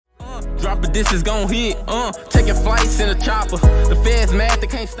drop it, this is gon' hit. Taking flights in a chopper. The feds mad, they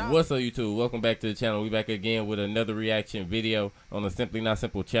can't stop. What's up, YouTube? Welcome back to the channel. We back again with another reaction video on the Simply Not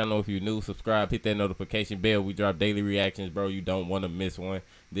Simple channel. If you're new, subscribe, hit that notification bell. We drop daily reactions, bro. You don't want to miss one.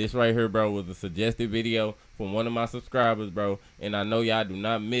 This right here, bro, was a suggested video from one of my subscribers, bro, and I know y'all do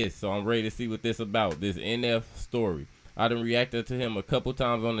not miss, so I'm ready to see what this about. This NF story. I done reacted to him a couple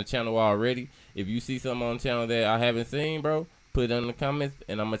times on the channel already. If you see something on the channel that I haven't seen, bro, put it in the comments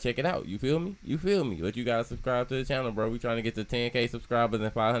and I'm gonna check it out. You feel me? You feel me? But you gotta subscribe to the channel, bro. We trying to get to 10K subscribers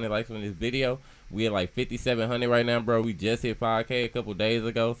and 500 likes on this video. We at like 5,700 right now, bro. We just hit 5K a couple days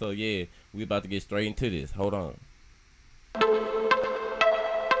ago. So yeah, we about to get straight into this. Hold on.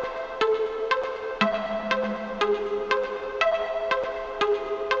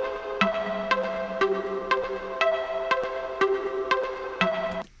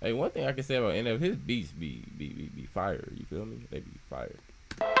 Hey, one thing I can say about NF, his beats be fire. You feel me? They be fire.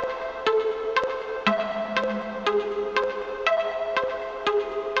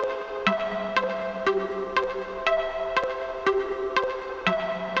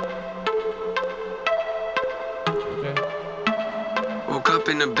 Okay. Woke up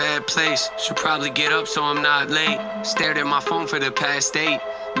in a bad place. Should probably get up so I'm not late. Stared at my phone for the past 8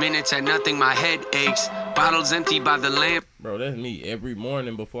 minutes at nothing. My head aches. Bottles empty by the lamp. Bro, that's me every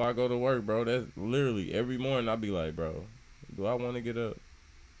morning before I go to work, bro. That's literally every morning I be like, bro, do I want to get up?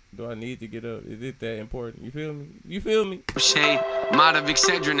 Do I need to get up? Is it that important? You feel me? You feel me? Shade, might have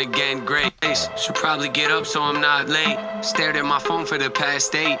Excedrin again, Grace. Should probably get up so I'm not late. Stared at my phone for the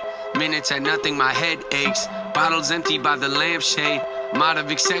past 8 minutes at nothing. My head aches. Bottles empty by the lampshade. Might have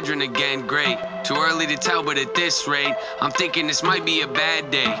Excedrin again, great. Too early to tell, but at this rate, I'm thinking this might be a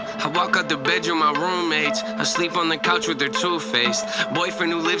bad day. I walk out the bedroom, my roommates asleep on the couch with their two-faced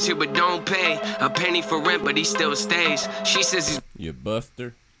boyfriend who lives here but don't pay a penny for rent, but he still stays. She says he's You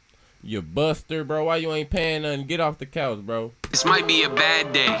buster. You buster, bro. Why you ain't paying nothing? Get off the couch, bro. This might be a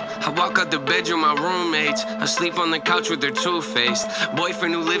bad day. I walk out the bedroom, my roommates asleep on the couch with their two-faced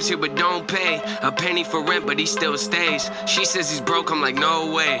boyfriend who lives here but don't pay a penny for rent, but he still stays. She says he's broke, I'm like,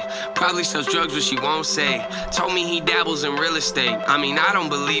 no way. Probably sells drugs, but she won't say. Told me he dabbles in real estate. I mean, I don't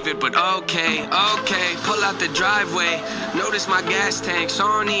believe it, but okay. Pull out the driveway. Notice my gas tank's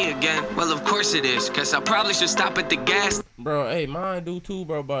on E again. Well, of course it is, cause I probably should stop at the gas. Bro, hey, mine do too,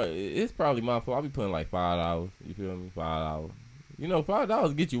 bro, but it's probably my fault. I be putting like $5. You feel me? $5. You know,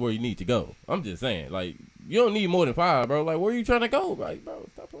 $5 get you where you need to go. I'm just saying, like, you don't need more than 5, bro. Like, where you trying to go? Like, bro,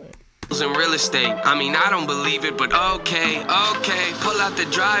 stop playing. In real estate, I mean, I don't believe it, but okay. Pull out the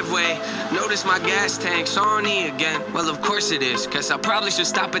driveway. Notice my gas tank's on E again. Well, of course it is, cause I probably should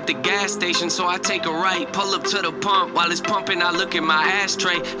stop at the gas station. So I take a right, pull up to the pump. While it's pumping, I look at my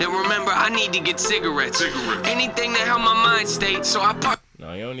ashtray. And remember, I need to get cigarettes. Anything that help my mind state. So I park.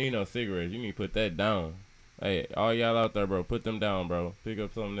 No, you don't need no cigarettes. You need to put that down. Hey, all y'all out there, bro, put them down, bro. Pick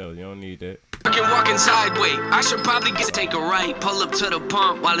up something else. You don't need that. Walking sideways, I should probably take a right, pull up to the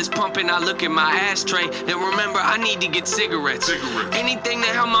pump. While it's pumping, I look at my ashtray. And remember, I need to get cigarettes. Anything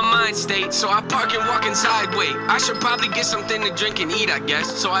that help my mind state. So I park and walking sideways. I should probably get something to drink and eat, I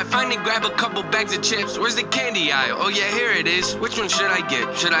guess. So I finally grab a couple bags of chips. Where's the candy aisle? Oh yeah, here it is. Which one should I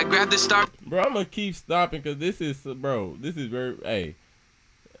get? Should I grab the Star? Bro, I'm gonna keep stopping because this is, bro, this is very, hey.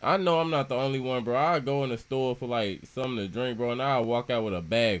 I know I'm not the only one, bro. I go in the store for like something to drink, bro, and I'll walk out with a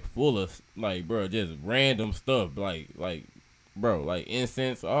bag full of like, bro, just random stuff, like, bro, like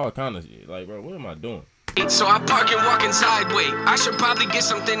incense, all kind of shit. Like, bro, what am I doing? So I park and walking sideways. I should probably get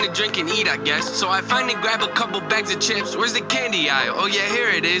something to drink and eat, I guess. So I finally grab a couple bags of chips. Where's the candy aisle? Oh yeah, here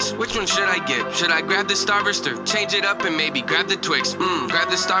it is. Which one should I get? Should I grab the Starburst or change it up and maybe grab the Twix? Grab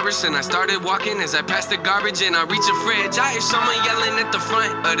the Starburst and I started walking. As I passed the garbage and I reach the fridge, I hear someone yelling at the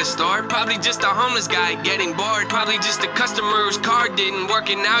front of the store. Probably just a homeless guy getting bored. Probably just a customer whose car didn't work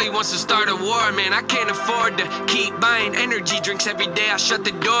and now he wants to start a war. Man, I can't afford to keep buying energy drinks every day. I shut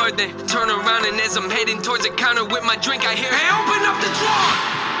the door, then turn around, and as I'm heading towards the counter with my drink, I hear, hey, open up the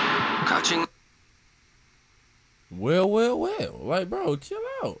drawer! Crouching. Well. Like, bro, chill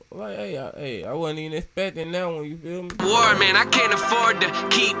out. Like, hey, I wasn't even expecting that one, you feel me? War, man, I can't afford to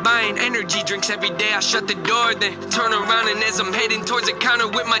keep buying energy drinks every day. I shut the door, then turn around, and as I'm heading towards the counter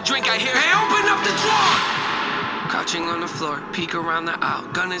with my drink, I hear, hey, open up the drawer! Crouching on the floor, peek around the aisle,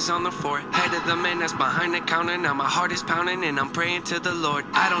 gun is on the floor. Head of the man that's behind the counter, now my heart is pounding and I'm praying to the Lord.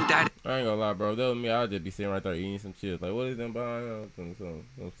 I don't die. I ain't gonna lie, bro. That was me. I'll just be sitting right there eating some chips. Like, what is them behind?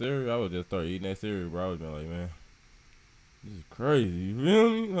 Some cereal? I would just start eating that cereal, bro. I would be like, man, This is crazy, you feel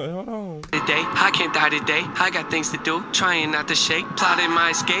me? Like, hold on. Today, I can't die today. I got things to do, trying not to shake. Plotting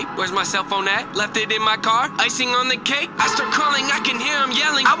my escape. Where's my cell phone at? Left it in my car. Icing on the cake. I start crawling, I can hear him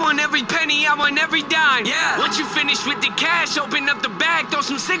yelling. I want every penny. money, I want every dime. Yeah. Once you finish with the cash, open up the bag, throw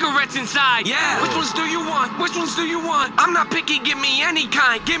some cigarettes inside. Yeah. Which ones do you want? Which ones do you want? I'm not picky, give me any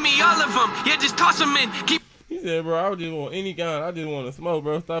kind. Give me all of them. Yeah, just toss them in. Keep. He said, bro, I just want any kind. I just want to smoke,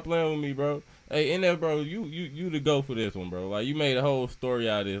 bro. Stop playing with me, bro. Hey, in there, bro, you the go for this one, bro. Like, you made a whole story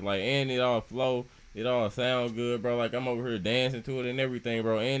out of this. Like, and it all flow. It all sound good, bro. Like, I'm over here dancing to it and everything,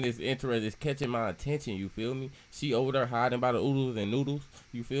 bro. And it's interesting. It's catching my attention, you feel me? She over there hiding by the oodles and noodles.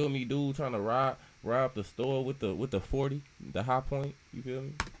 You feel me? Dude trying to rob the store with the 40, the high point. You feel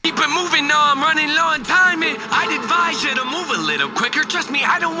me? Keep it moving, no, I'm running low on time. I'd advise you to move a little quicker. Trust me,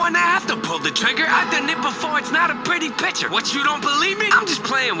 I don't want to have to pull the trigger. I've done it before, it's not a pretty picture. What, you don't believe me? I'm just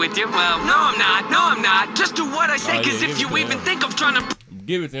playing with you. Well, no, I'm not. No, I'm not. Just do what I say, cause if you even think of trying to...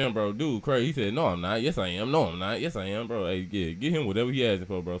 Give it to him, bro. Dude, crazy. He said, no, I'm not. Yes, I am. No, I'm not. Yes, I am, bro. Hey, yeah, get him whatever he asking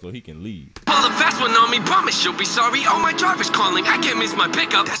for, bro, so he can leave. Pull a fast one on me, promise you'll be sorry. Oh, my driver's calling, I can't miss my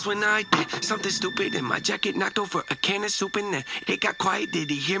pickup. That's when I did something stupid in my jacket, knocked over a can of soup and then it got quiet.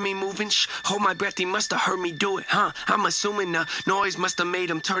 Did he hear me moving? Shh, hold my breath, he must have heard me do it, huh? I'm assuming the noise must have made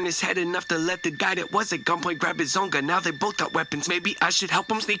him turn his head enough to let the guy that was at gunpoint grab his own gun. Now they both got weapons, maybe I should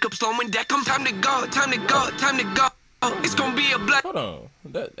help him sneak up slow and deck him. Time to go, time to go, time to go. Oh, it's gonna be a black. Hold on.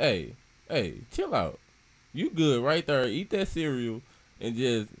 Hey, chill out. You good right there. Eat that cereal and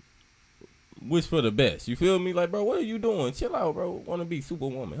just wish for the best. You feel me? Like, bro, what are you doing? Chill out, bro. Wanna be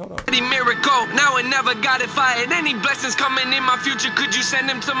Superwoman. Hold on. Miracle, now I never got it fired. Any blessings coming in my future, could you send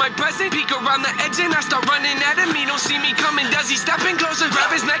them to my present? Peek around the edge and I start running at him. He don't see me coming, does he step in closer? Grab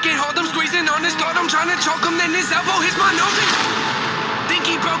his neck and hold him, squeezing on his throat. I'm trying to choke him, then his elbow hits my nose. Think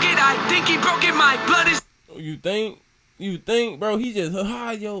he broke it, I think he broke it. My blood is... You think, bro, he just,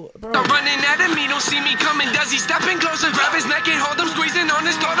 yo, bro. I'm running at him, he don't see me coming, does he step in closer? Grab his neck and hold him, squeezing on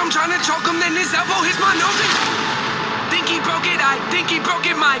his throat. I'm trying to choke him, then his elbow hits my nose. Think he broke it, I think he broke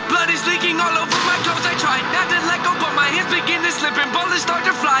it. My blood is leaking all over my clothes. I tried not to let go, but my hands begin to slip and bullets start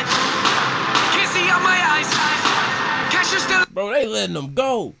to fly. Can't see out my eyes. Cash is still... Bro, they letting them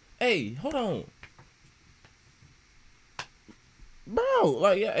go. Hey, hold on. Bro,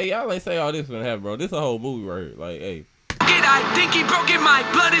 like, hey, y'all ain't say all this gonna happen, bro. This a whole movie right here. Like, hey. I think he broke it, my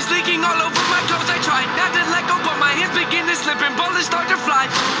blood is leaking all over my clothes. I tried not to let go, but my hands begin to slip and bullets start to fly.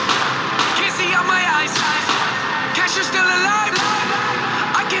 Can't see out my eyes. Cash is still alive.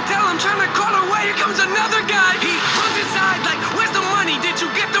 I can tell I'm trying to call away. Here comes another guy. He runs inside like, where's the money? Did you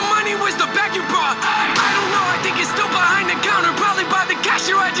get the money? Where's the bag you brought? I don't know, I think it's still behind the counter. Probably by the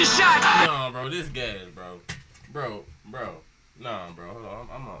cashier I just shot. No, bro, this gas, bro. Bro. Nah, bro, hold on.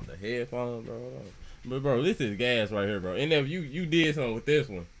 I'm on the headphones, bro. Hold on. But bro, this is gas right here, bro. And if you did something with this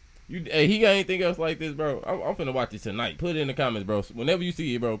one, hey, he got anything else like this, bro? I'm finna watch it tonight. Put it in the comments, bro. Whenever you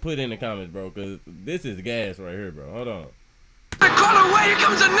see it, bro, put it in the comments, bro, cause this is gas right here, bro. Hold on. Away, here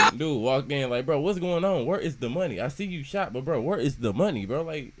comes another. Dude walked in like, bro, what's going on? Where is the money? I see you shot, but bro, where is the money, bro?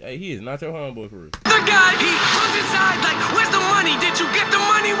 Like, hey, he is not your homeboy for real. The guy, he runs inside like, where's the money? Did you get the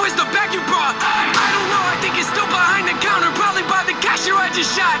money? Where's the bag you brought? I don't know, I think it's still behind the counter. Probably by the cashier I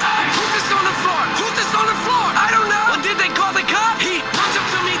just shot. Who's this on the floor? Who's this on the floor? I don't know. Well, did they call the cops? He runs up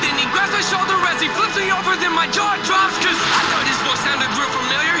to me, then he grabs my shoulder as he flips me over, then my jaw drops. Cause I thought his voice sounded real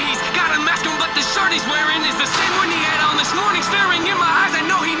familiar. He's got a mask on, but the shirt he's wearing is the same one he had on this morning. Staring in my eyes, I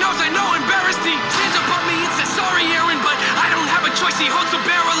know he knows, I know, embarrassed. He stands above me and says, sorry, Aaron, but I don't have a choice. He holds the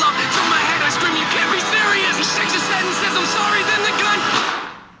barrel up to my head. I scream, you can't be serious. He shakes his head and says, I'm sorry, then the gun.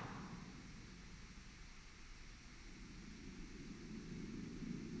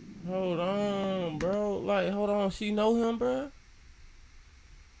 Hold on, bro. Like, hold on. She know him, bro?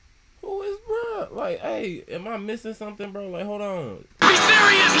 Who is bro? Like, hey, am I missing something, bro? Like, hold on. Be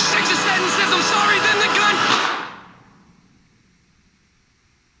serious. He shakes his head and says, I'm sorry, then the gun.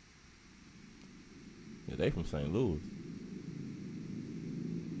 Yeah, they from St. Louis.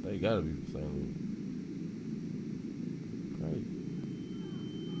 They gotta be from St. Louis. Crazy.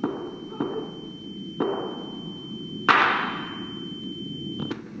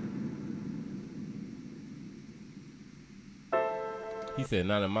 He said,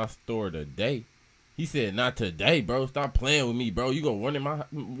 not in my store today. He said, not today, bro. Stop playing with me, bro. You go run in my...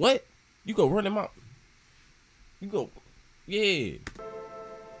 What? You go run in my... You go... Yeah.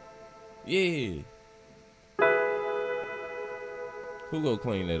 Yeah. Who go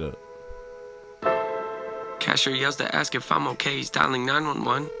clean that up? Cashier yells to ask if I'm okay. He's dialing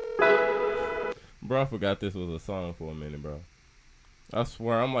 911. Bro, I forgot this was a song for a minute, bro. I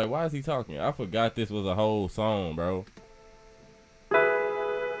swear, I'm like, why is he talking? I forgot this was a whole song, bro.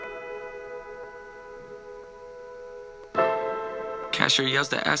 Cashier yells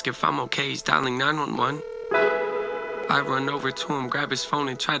to ask if I'm okay. He's dialing 911. I run over to him, grab his phone,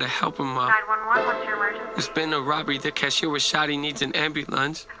 and try to help him up. 911, what's your emergency? There's been a robbery. The cashier was shot. He needs an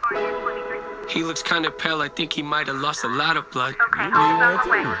ambulance. He looks kind of pale. I think he might have lost a lot of blood. Okay, hold on,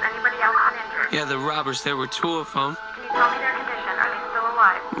 wait. Was anybody else uninjured? Yeah, the robbers. There were 2 of them. Can you tell me their condition? Are they still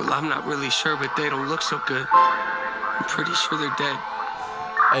alive? Well, I'm not really sure, but they don't look so good. I'm pretty sure they're dead.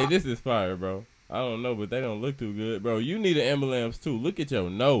 Hey, this is fire, bro. I don't know, but they don't look too good, bro. You need an ambulance too. Look at your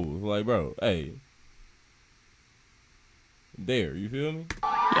nose, like, bro. Hey, there. You feel me?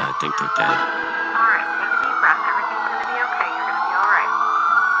 Yeah, I think they're dead. All right, take a deep breath. Everything's gonna be okay. You're gonna be all right.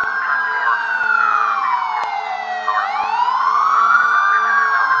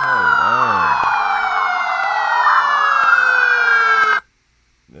 Hold on.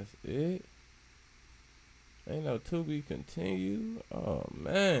 That's it. Ain't no to be continued. Oh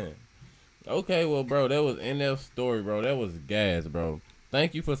man. Okay, well, bro, that was NF's story, bro. That was gas, bro.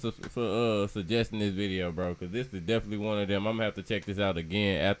 Thank you for suggesting this video, bro, because this is definitely one of them. I'm gonna have to check this out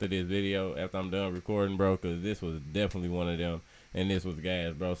again after this video, after I'm done recording, bro, because this was definitely one of them, and this was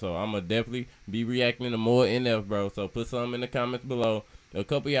gas, bro. So I'm gonna definitely be reacting to more NF, bro. So put something in the comments below. A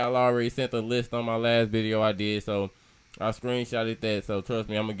couple y'all already sent a list on my last video I did, so I screenshotted that. So trust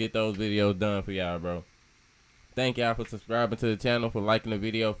me, I'm gonna get those videos done for y'all, bro. Thank y'all for subscribing to the channel, for liking the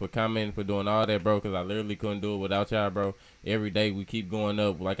video, for commenting, for doing all that, bro, because I literally couldn't do it without y'all, bro. Every day we keep going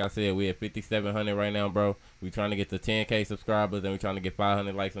up. Like I said, we at 5,700 right now, bro. We trying to get to 10K subscribers, and we trying to get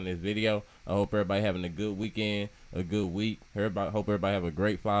 500 likes on this video. I hope everybody having a good weekend, a good week. Hope everybody have a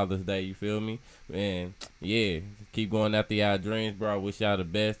great Father's Day, you feel me? And, yeah, keep going after y'all dreams, bro. I wish y'all the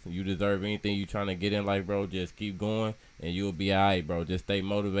best. You deserve anything you trying to get in life, bro. Just keep going, and you'll be all right, bro. Just stay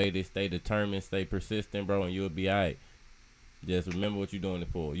motivated, stay determined, stay persistent, bro, and you'll be all right. Just remember what you're doing it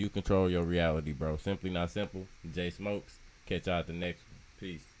for. You control your reality, bro. Simply Not Simple. Jay Smokes. Catch y'all at the next one.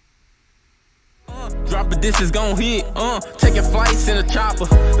 Peace. Drop it, this is gon' hit. Taking flights in a chopper.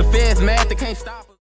 The feds mad, they can't stop.